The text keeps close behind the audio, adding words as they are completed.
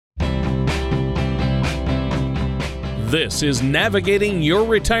This is Navigating Your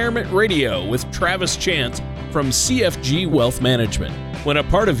Retirement Radio with Travis Chance from CFG Wealth Management. When a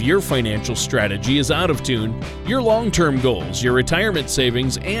part of your financial strategy is out of tune, your long-term goals, your retirement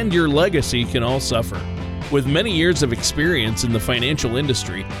savings, and your legacy can all suffer. With many years of experience in the financial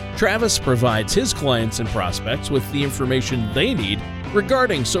industry, Travis provides his clients and prospects with the information they need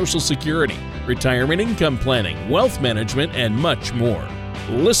regarding Social Security, retirement income planning, wealth management, and much more.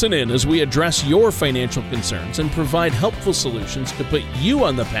 Listen in as we address your financial concerns and provide helpful solutions to put you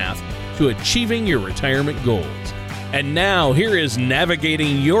on the path to achieving your retirement goals. And now, here is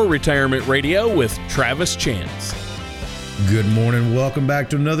Navigating Your Retirement Radio with Travis Chance. Good morning. Welcome back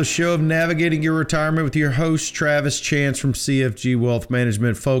to another show of Navigating Your Retirement with your host, Travis Chance from CFG Wealth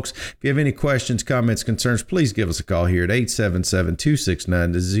Management. Folks, if you have any questions, comments, concerns, please give us a call here at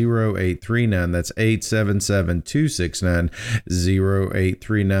 877-269-0839. That's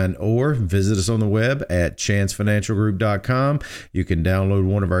 877-269-0839. Or visit us on the web at chancefinancialgroup.com. You can download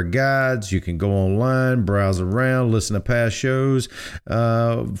one of our guides. You can go online, browse around, listen to past shows.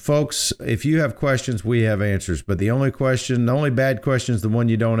 Folks, if you have questions, we have answers. But the only bad question is the one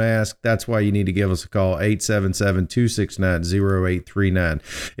you don't ask. That's why you need to give us a call, 877-269-0839.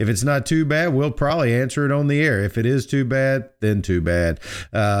 If it's not too bad, we'll probably answer it on the air. If it is too bad, then too bad.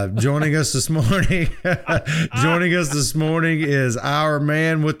 Joining us this morning is our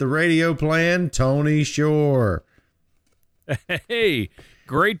man with the radio plan, Tony Shore. Hey,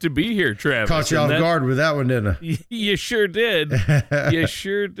 great to be here, Travis. Caught you off guard with that one, didn't I? You sure did. You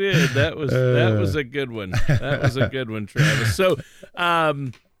sure did. That was a good one. That was a good one, Travis. So,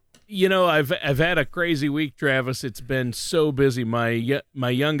 I've had a crazy week, Travis. It's been so busy. My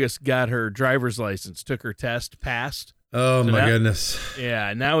youngest got her driver's license, took her test, passed. Oh, so my goodness.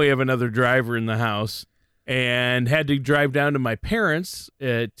 Yeah, now we have another driver in the house, and had to drive down to my parents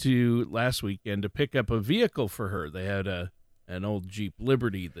to last weekend to pick up a vehicle for her. They had an old Jeep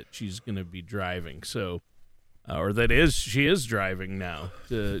Liberty that she's going to be driving. So, she is driving now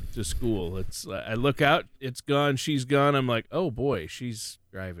to school. It's I look out, it's gone, she's gone. I'm like, oh boy, she's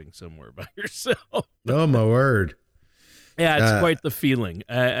driving somewhere by herself. Oh my word. Yeah, it's quite the feeling.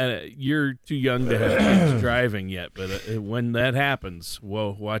 You're too young to have kids driving yet, but when that happens,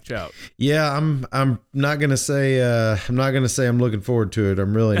 whoa, watch out. Yeah, I'm not gonna say I'm looking forward to it.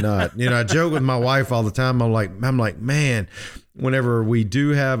 I'm really not. I joke with my wife all the time. I'm like, man, whenever we do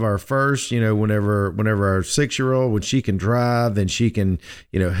have our first, whenever our 6-year-old, when she can drive, then she can,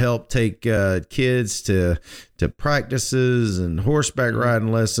 help take kids to practices and horseback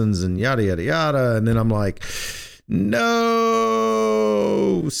riding lessons and yada yada yada. And then I'm like,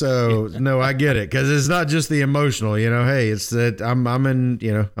 no. So no, I get it, because it's not just the emotional. Hey, it's that I'm in.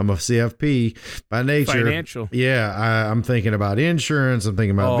 I'm a CFP by nature. Financial. Yeah, I'm thinking about insurance. I'm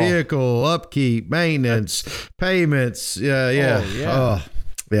thinking about vehicle upkeep, maintenance, payments. Yeah. Oh,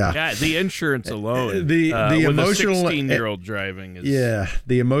 yeah. Yeah, the insurance alone. The emotional. A 16-year-old driving is. Yeah,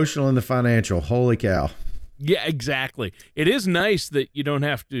 the emotional and the financial. Holy cow. Yeah, exactly. It is nice that you don't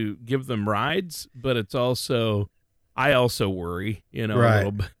have to give them rides, but it's also, I also worry, a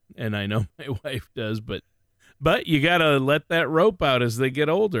little bit, and I know my wife does, but you got to let that rope out as they get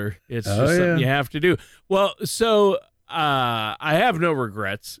older. It's just something you have to do. Well, so I have no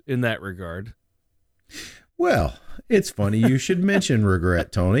regrets in that regard. Well, it's funny you should mention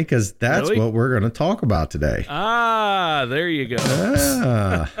regret, Tony, because that's really? what we're going to talk about today. Ah, there you go.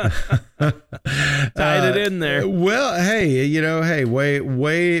 Tied it in there. Well, hey,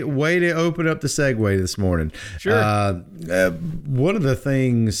 way to open up the segue this morning. Sure. One of the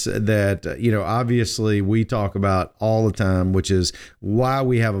things that, obviously we talk about all the time, which is why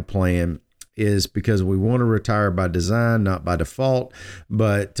we have a plan, is because we want to retire by design, not by default.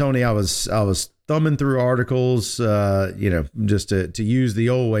 But Tony, I was thumbing through articles, just to use the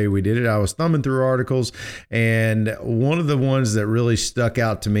old way we did it. I was thumbing through articles, and one of the ones that really stuck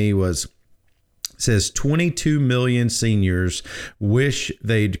out to me says 22 million seniors wish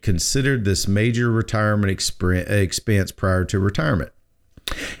they'd considered this major retirement expense prior to retirement.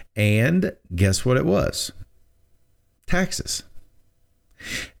 And guess what it was? Taxes.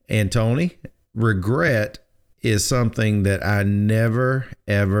 And Tony, regret is something that I never,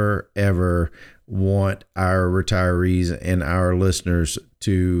 ever, ever want our retirees and our listeners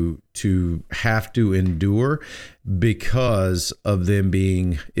to have to endure because of them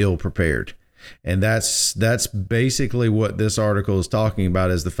being ill prepared. And that's basically what this article is talking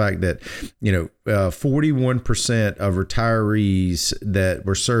about, is the fact that 41% of retirees that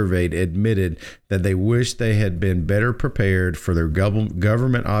were surveyed admitted that they wish they had been better prepared for their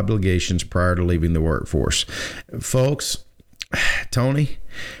government obligations prior to leaving the workforce. Folks, Tony,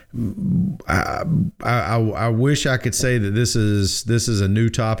 I wish I could say that this is a new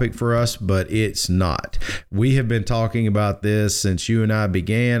topic for us, but it's not. We have been talking about this since you and I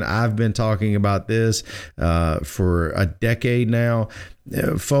began. I've been talking about this for a decade now.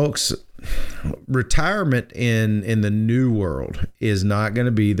 Folks, retirement in the new world is not going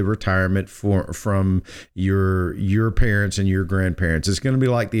to be the retirement from your parents and your grandparents. It's going to be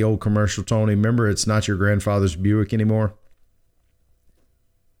like the old commercial, Tony. Remember, it's not your grandfather's Buick anymore.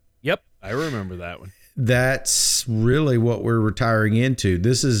 Yep, I remember that one. That's really what we're retiring into.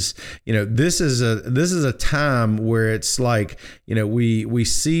 This is a time where it's like, we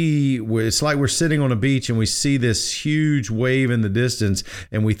see, it's like we're sitting on a beach and we see this huge wave in the distance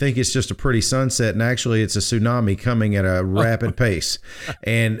and we think it's just a pretty sunset, and actually it's a tsunami coming at a rapid pace.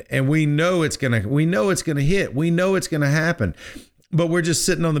 And we know it's going to hit. We know it's going to happen. But we're just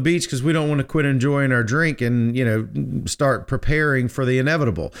sitting on the beach because we don't want to quit enjoying our drink and, start preparing for the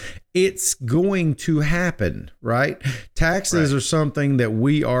inevitable. It's going to happen, right? Taxes are something that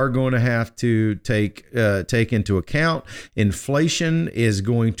we are going to have to take into account. Inflation is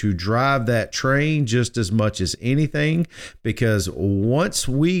going to drive that train just as much as anything, because once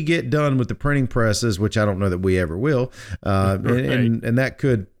we get done with the printing presses, which I don't know that we ever will, and that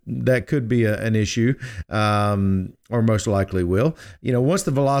could be an issue, or most likely will. Once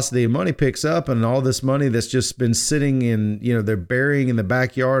the velocity of money picks up and all this money that's just been sitting in, they're burying in the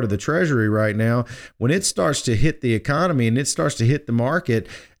backyard of the Treasury right now, when it starts to hit the economy and it starts to hit the market,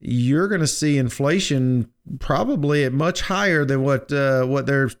 you're going to see inflation probably at much higher than what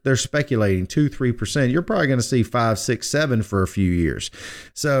they're speculating, 2-3%. You're probably going to see 5, 6, 7 for a few years.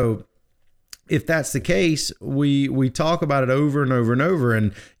 So if that's the case, we talk about it over and over and over.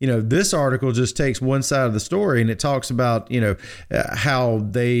 And, this article just takes one side of the story, and it talks about, how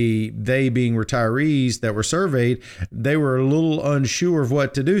they being retirees that were surveyed, they were a little unsure of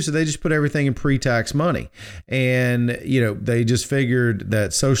what to do. So they just put everything in pre-tax money. And, they just figured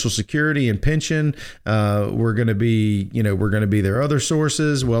that Social Security and pension were going to be their other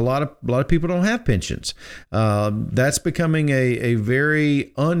sources. Well, a lot of people don't have pensions. That's becoming a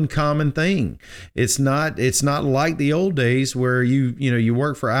very uncommon thing. It's not like the old days where you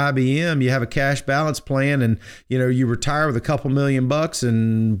work for IBM, you have a cash balance plan, and you retire with a couple $1,000,000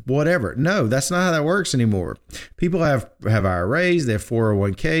 and whatever. No, that's not how that works anymore. People have IRAs, they have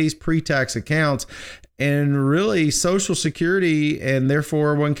 401ks, pre-tax accounts, and really Social Security and their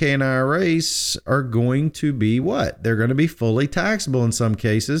 401k and IRAs are going to be what? They're going to be fully taxable in some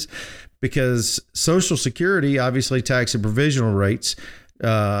cases, because Social Security obviously tax at provisional rates.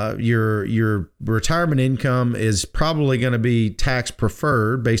 Your retirement income is probably going to be tax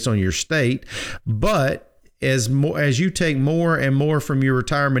preferred based on your state, but as you take more and more from your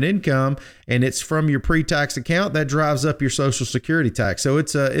retirement income and it's from your pre-tax account, that drives up your Social Security tax. So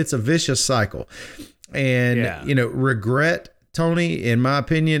it's a vicious cycle. And regret, Tony, in my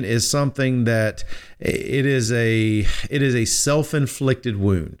opinion, is something that it is a self-inflicted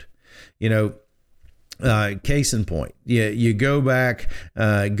wound. Case in point, you go back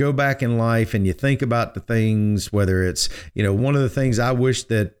in life and you think about the things, whether it's, one of the things I wish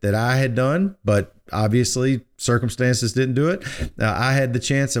that I had done, but obviously circumstances didn't do it. I had the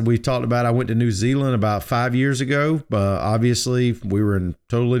chance, and we've talked about, I went to New Zealand about 5 years ago. Obviously we were in a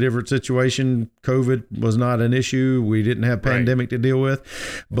totally different situation. COVID was not an issue. We didn't have pandemic to deal with,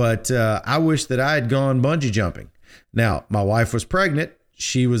 but I wish that I had gone bungee jumping. Now, my wife was pregnant.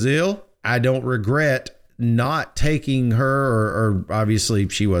 She was ill. I don't regret not taking her, or obviously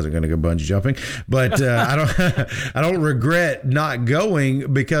she wasn't going to go bungee jumping, but I don't regret not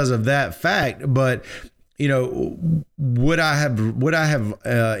going because of that fact. But would I have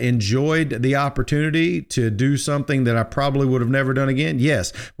enjoyed the opportunity to do something that I probably would have never done again?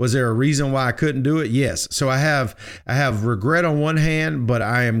 Yes. Was there a reason why I couldn't do it? Yes. So I have regret on one hand, but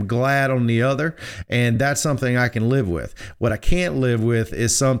I am glad on the other, and that's something I can live with. What I can't live with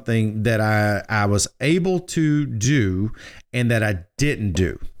is something that I was able to do and that I didn't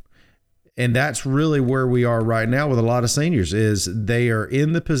do. And that's really where we are right now with a lot of seniors, is they are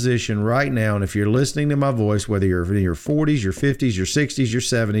in the position right now. And if you're listening to my voice, whether you're in your 40s, your 50s, your 60s, your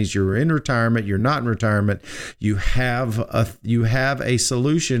 70s, you're in retirement, you're not in retirement, you have a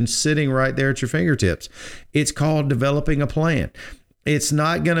solution sitting right there at your fingertips. It's called developing a plan. It's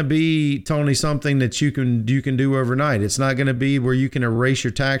not going to be, Tony, something that you can do overnight. It's not going to be where you can erase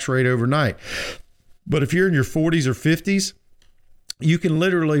your tax rate overnight. But if you're in your 40s or 50s, you can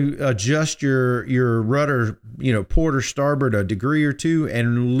literally adjust your rudder, port or starboard a degree or two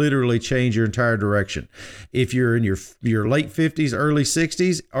and literally change your entire direction. If you're in your late 50s, early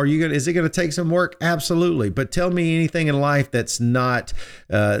 60s, is it going to take some work? Absolutely. But tell me anything in life that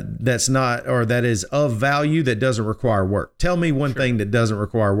is of value that doesn't require work. Tell me one thing that doesn't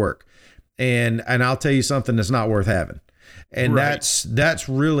require work. And I'll tell you something that's not worth having. And that's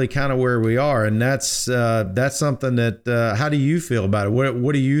really kind of where we are. And that's something that, how do you feel about it?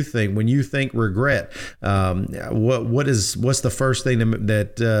 What do you think when you think regret? What's the first thing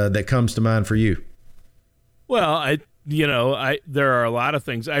that comes to mind for you? Well, there are a lot of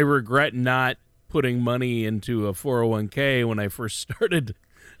things. I regret not putting money into a 401k when I first started,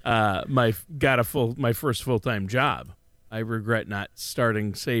 my first full-time job. I regret not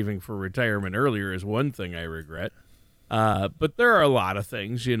starting saving for retirement earlier is one thing I regret. But there are a lot of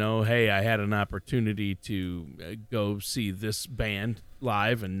things, hey, I had an opportunity to go see this band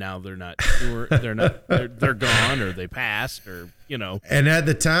live and now they're gone or they passed or, And at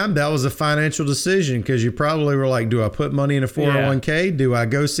the time that was a financial decision because you probably were like, do I put money in a 401k? Yeah. Do I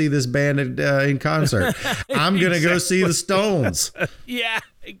go see this band in concert? I'm going to go see the Stones. Yeah,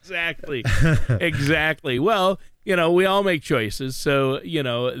 exactly. Exactly. Well, we all make choices. So,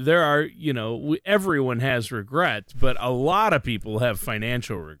 there are, everyone has regrets, but a lot of people have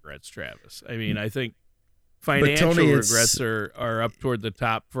financial regrets, Travis. I mean, I think financial regrets are up toward the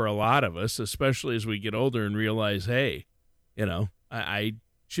top for a lot of us, especially as we get older and realize, hey, I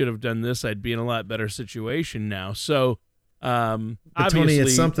should have done this. I'd be in a lot better situation now. So, but Tony,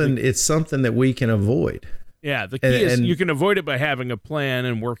 it's something that we can avoid. Yeah, the key is you can avoid it by having a plan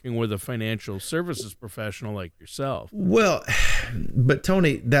and working with a financial services professional like yourself. Well, but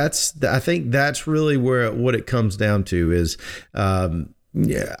Tony, I think that's really what it comes down to is,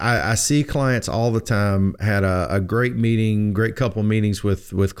 I see clients all the time. Had a great couple meetings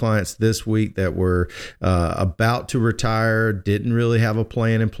with clients this week that were about to retire, didn't really have a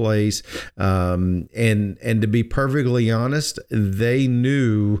plan in place, and to be perfectly honest, they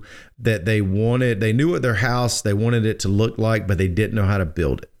knew that they knew what their house they wanted it to look like, but they didn't know how to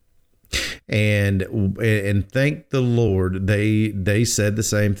build it. And thank the Lord, they said the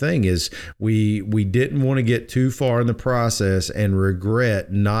same thing is we didn't want to get too far in the process and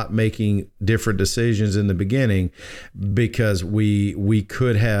regret not making different decisions in the beginning because we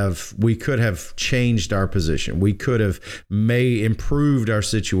could have changed our position. We could have improved our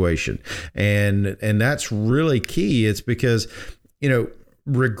situation. And that's really key. It's because,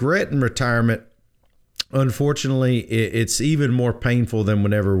 regret in retirement, unfortunately, it's even more painful than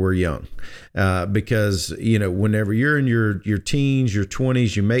whenever we're young, because whenever you're in your teens, your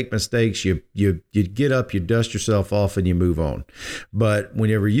 20s, you make mistakes, you get up, you dust yourself off, and you move on. But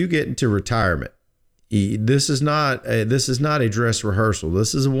whenever you get into retirement, this is not a dress rehearsal.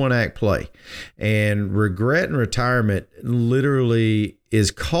 This is a one-act play, and regret in retirement literally is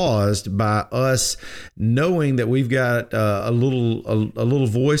caused by us knowing that we've got a little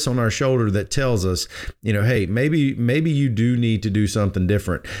voice on our shoulder that tells us, hey, maybe you do need to do something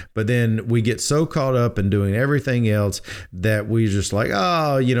different. But then we get so caught up in doing everything else that we just like,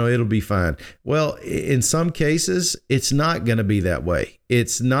 it'll be fine. Well, in some cases, it's not going to be that way.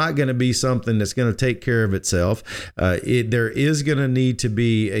 It's not going to be something that's going to take care of itself. There is going to need to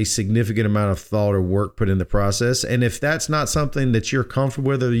be a significant amount of thought or work put in the process. And if that's not something that you're comfortable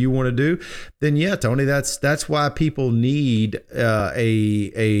with or you want to do, then yeah, Tony, that's why people need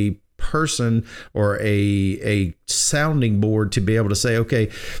a person or a sounding board to be able to say, okay,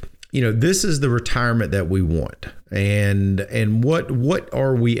 this is the retirement that we want. And what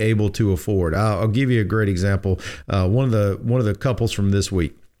are we able to afford? I'll give you a great example. One of the couples from this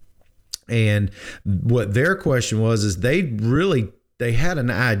week, and what their question was is they had an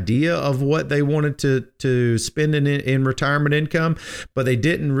idea of what they wanted to spend in retirement income, but they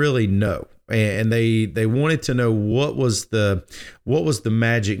didn't really know. And they wanted to know what was the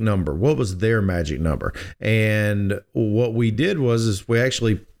magic number, what was their magic number. And what we did was we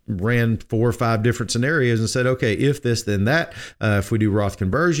actually ran 4 or 5 different scenarios and said, okay, if this, then that, if we do Roth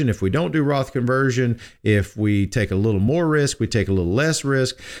conversion, if we don't do Roth conversion, if we take a little more risk, we take a little less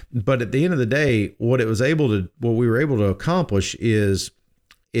risk. But at the end of the day, what we were able to accomplish is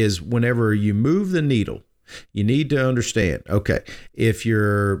whenever you move the needle, you need to understand, okay,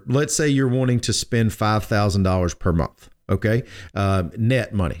 let's say you're wanting to spend $5,000 per month. Okay.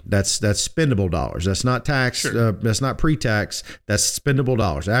 Net money. That's spendable dollars. That's not tax. Sure. That's not pre-tax. That's spendable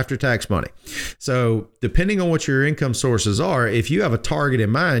dollars, after tax money. So depending on what your income sources are, if you have a target in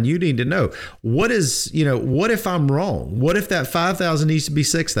mind, you need to know what if I'm wrong? What if that 5,000 needs to be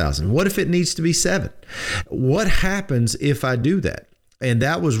 6,000? What if it needs to be 7? What happens if I do that? And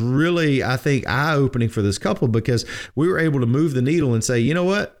that was really, I think, eye-opening for this couple, because we were able to move the needle and say, you know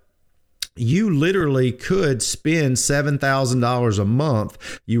what? You literally could spend $7,000 a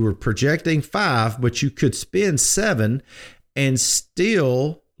month. You were projecting $5,000, but you could spend $7,000 and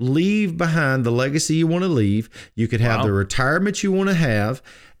still leave behind the legacy you want to leave. You could have the retirement you want to have,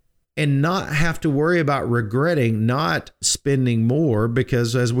 and not have to worry about regretting not spending more,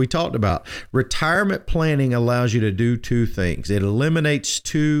 because as we talked about, retirement planning allows you to do two things. It eliminates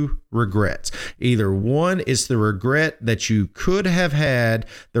two regrets. Either one is the regret that you could have had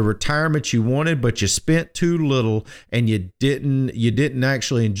the retirement you wanted, but you spent too little and you didn't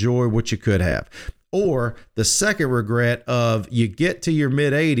actually enjoy what you could have. Or the second regret of you get to your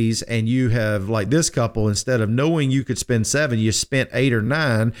mid 80s and you have, like this couple, instead of knowing you could spend $7,000, you spent $8,000 or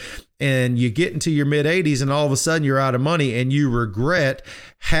 $9,000, and you get into your mid 80s and all of a sudden you're out of money and you regret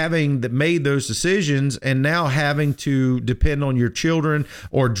having made those decisions and now having to depend on your children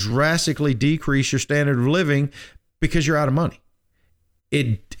or drastically decrease your standard of living because you're out of money.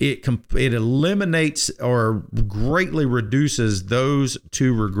 It eliminates or greatly reduces those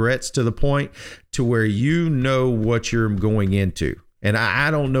two regrets to the point to where you know what you're going into. And I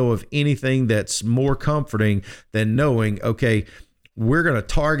don't know of anything that's more comforting than knowing, okay, we're going to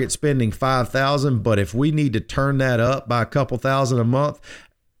target spending $5,000, but if we need to turn that up by a couple thousand a month,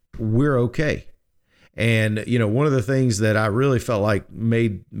 we're okay. And, you know, one of the things that I really felt like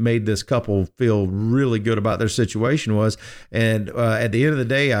made this couple feel really good about their situation was, and at the end of the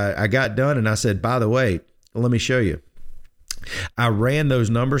day, I got done and I said, by the way, let me show you. I ran those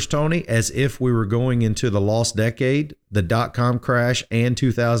numbers, Tony, as if we were going into the lost decade, the .com crash, and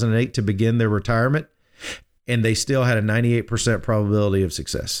 2008 to begin their retirement. And they still had a 98% probability of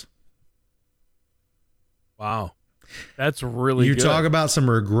success. Wow. That's really good. You talk about some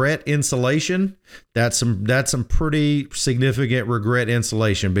regret insulation. That's some pretty significant regret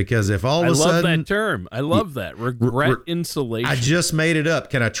insulation, because if all of a sudden, I love that term. I love that regret insulation. I just made it up.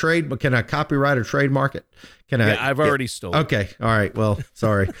 Can I copyright or trademark it? I've already stolen. Okay. All right. Well,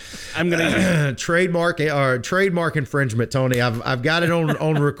 sorry. I'm going to trademark infringement, Tony. I've got it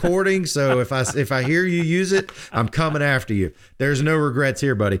on recording. So if I hear you use it, I'm coming after you. There's no regrets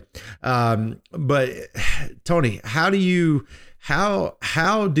here, buddy. But Tony, how do you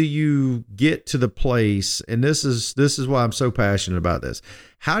get to the place? And this is why I'm so passionate about this.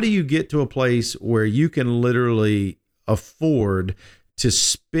 How do you get to a place where you can literally afford to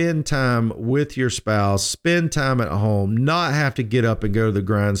spend time with your spouse, spend time at home, not have to get up and go to the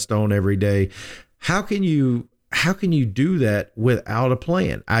grindstone every day? How can you do that without a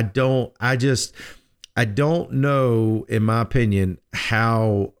plan? I don't know, in my opinion,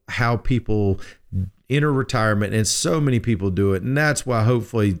 how people enter retirement, and so many people do it. And that's why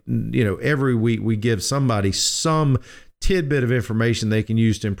hopefully, you know, every week we give somebody some tidbit of information they can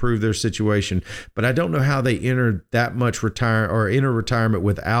use to improve their situation. But I don't know how they enter retirement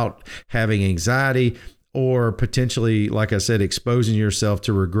without having anxiety, or potentially, like I said, exposing yourself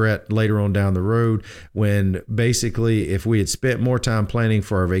to regret later on down the road, when basically if we had spent more time planning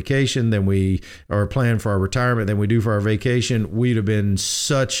for our vacation planning for our retirement than we do for our vacation, we'd have been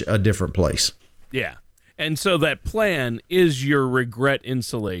such a different place. Yeah. And so that plan is your regret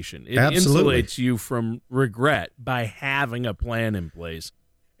insulation. It Absolutely insulates you from regret by having a plan in place.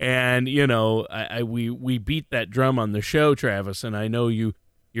 And, you know, we beat that drum on the show, Travis, and I know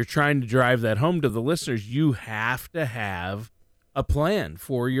you're trying to drive that home to the listeners. You have to have a plan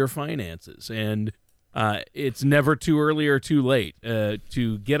for your finances. And it's never too early or too late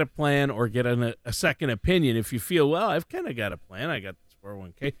to get a plan or get a second opinion. If you feel, well, I've kind of got a plan, I got this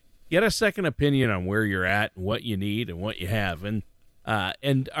 401k. Get a second opinion on where you're at and what you need and what you have. And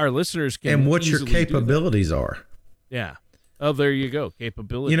our listeners can, and what your capabilities are. Yeah. Oh, there you go.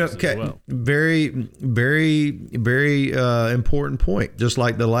 Capabilities as well. Very, very, very important point. Just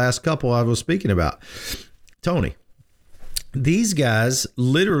like the last couple I was speaking about. Tony, these guys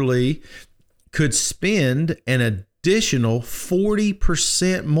literally could spend an additional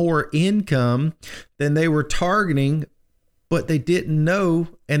 40% more income than they were targeting, but they didn't know,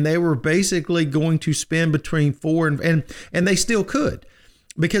 and they were basically going to spend between 4 and they still could,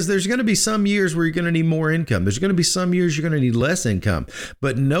 because there's going to be some years where you're going to need more income. There's going to be some years you're going to need less income,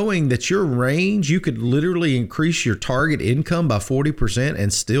 but knowing that your range, you could literally increase your target income by 40%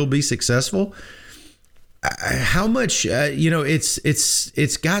 and still be successful. How much,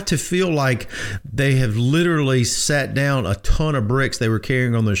 it's got to feel like they have literally sat down a ton of bricks they were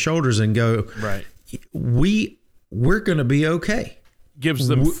carrying on their shoulders and go, right, we're going to be okay. Gives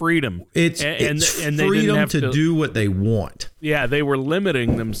them freedom. It's freedom to do what they want. Yeah, they were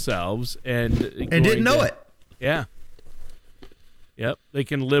limiting themselves and didn't know it. Yeah. Yep. They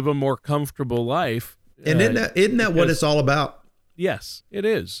can live a more comfortable life. And isn't that what it's all about? Yes, it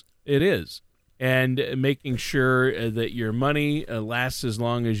is. It is. And making sure that your money lasts as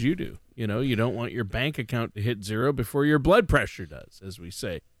long as you do. You know, you don't want your bank account to hit zero before your blood pressure does, as we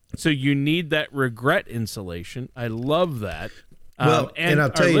say. So you need that regret insulation. I love that. Well, and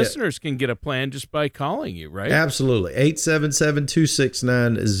I'll tell our you, listeners can get a plan just by calling you, right? Absolutely.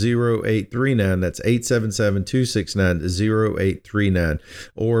 877-269-0839. That's 877-269-0839.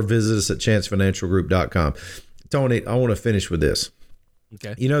 Or visit us at chancefinancialgroup.com. Tony, I want to finish with this.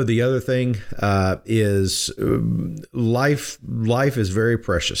 Okay. You know, the other thing is life is very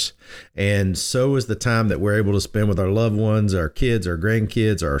precious. And so is the time that we're able to spend with our loved ones, our kids, our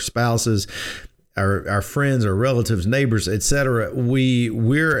grandkids, our spouses, our friends, our relatives, neighbors, etc. We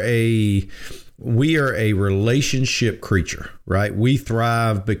are a relationship creature, right? We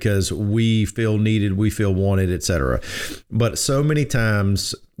thrive because we feel needed, we feel wanted, etc. But so many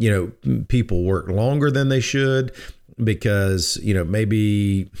times, you know, people work longer than they should because, you know,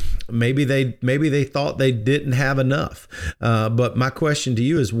 maybe they thought they didn't have enough. But my question to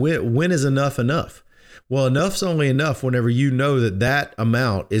you is, when is enough enough? Well, enough's only enough whenever you know that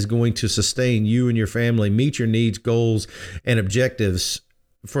amount is going to sustain you and your family, meet your needs, goals, and objectives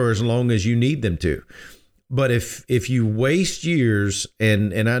for as long as you need them to. But if you waste years,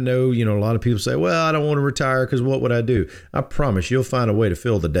 and I know, you know, a lot of people say, well, I don't want to retire because what would I do? I promise you'll find a way to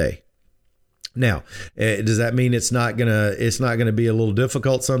fill the day. Now, does that mean it's not gonna be a little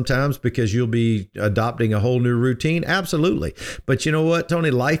difficult sometimes because you'll be adopting a whole new routine? Absolutely. But you know what,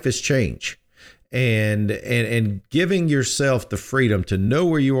 Tony, life has changed. And giving yourself the freedom to know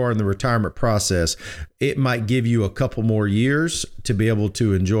where you are in the retirement process, it might give you a couple more years to be able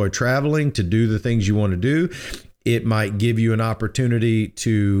to enjoy traveling, to do the things you want to do. It might give you an opportunity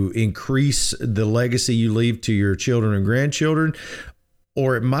to increase the legacy you leave to your children and grandchildren,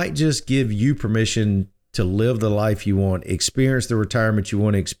 or it might just give you permission to live the life you want, experience the retirement you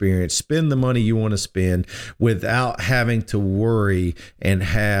want to experience, spend the money you want to spend without having to worry and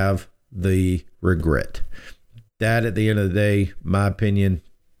have the regret. That, at the end of the day, my opinion,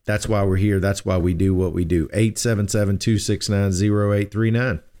 that's why we're here. That's why we do what we do.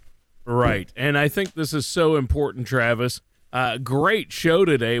 877-269-0839. Right. And I think this is so important, Travis. Great show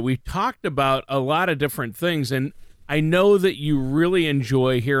today. We talked about a lot of different things, and I know that you really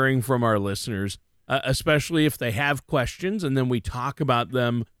enjoy hearing from our listeners, especially if they have questions, and then we talk about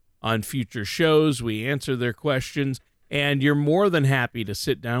them on future shows. We answer their questions. And you're more than happy to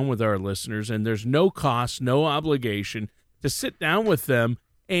sit down with our listeners, and there's no cost, no obligation to sit down with them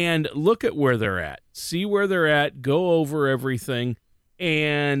and look at where they're at, see where they're at, go over everything,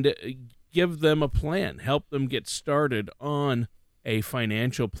 and give them a plan, help them get started on a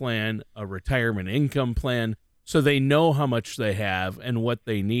financial plan, a retirement income plan, so they know how much they have and what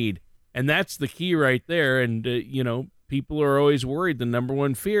they need. And that's the key right there. And, you know, people are always worried. The number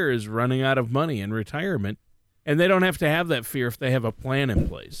one fear is running out of money in retirement. And they don't have to have that fear if they have a plan in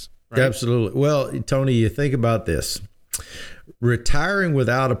place. Right? Absolutely. Well, Tony, you think about this. Retiring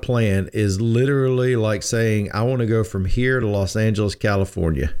without a plan is literally like saying, I want to go from here to Los Angeles,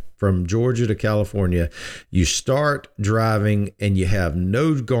 California, from Georgia to California. You start driving and you have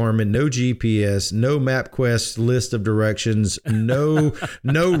no Garmin, no GPS, no MapQuest list of directions, no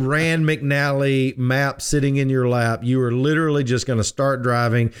Rand McNally map sitting in your lap. You are literally just going to start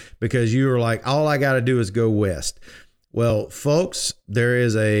driving because you are like, all I got to do is go west. Well, folks, there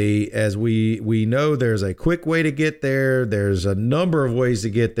is as we know, there's a quick way to get there. There's a number of ways to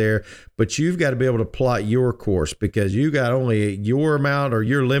get there, but you've got to be able to plot your course because you got only your amount or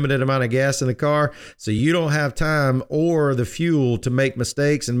your limited amount of gas in the car. So you don't have time or the fuel to make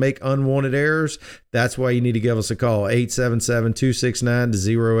mistakes and make unwanted errors. That's why you need to give us a call,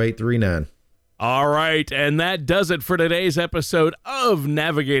 877-269-0839. All right, and that does it for today's episode of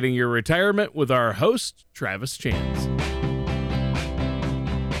Navigating Your Retirement with our host, Travis Chance.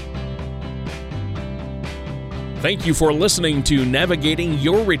 Thank you for listening to Navigating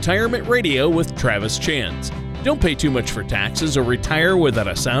Your Retirement Radio with Travis Chance. Don't pay too much for taxes or retire without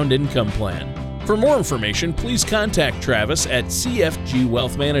a sound income plan. For more information, please contact Travis at CFG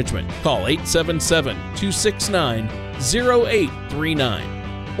Wealth Management. Call 877-269-0839.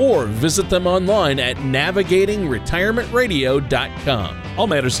 or visit them online at navigatingretirementradio.com. All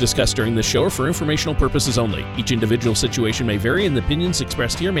matters discussed during this show are for informational purposes only. Each individual situation may vary, and the opinions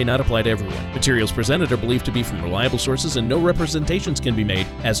expressed here may not apply to everyone. Materials presented are believed to be from reliable sources, and no representations can be made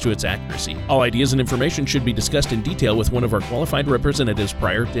as to its accuracy. All ideas and information should be discussed in detail with one of our qualified representatives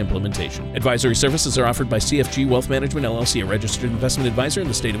prior to implementation. Advisory services are offered by CFG Wealth Management, LLC, a registered investment advisor in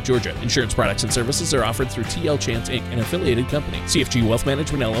the state of Georgia. Insurance products and services are offered through TL Chance, Inc., an affiliated company. CFG Wealth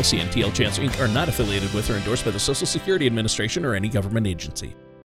Management, LLC, and TL Chance, Inc. are not affiliated with or endorsed by the Social Security Administration or any government agency.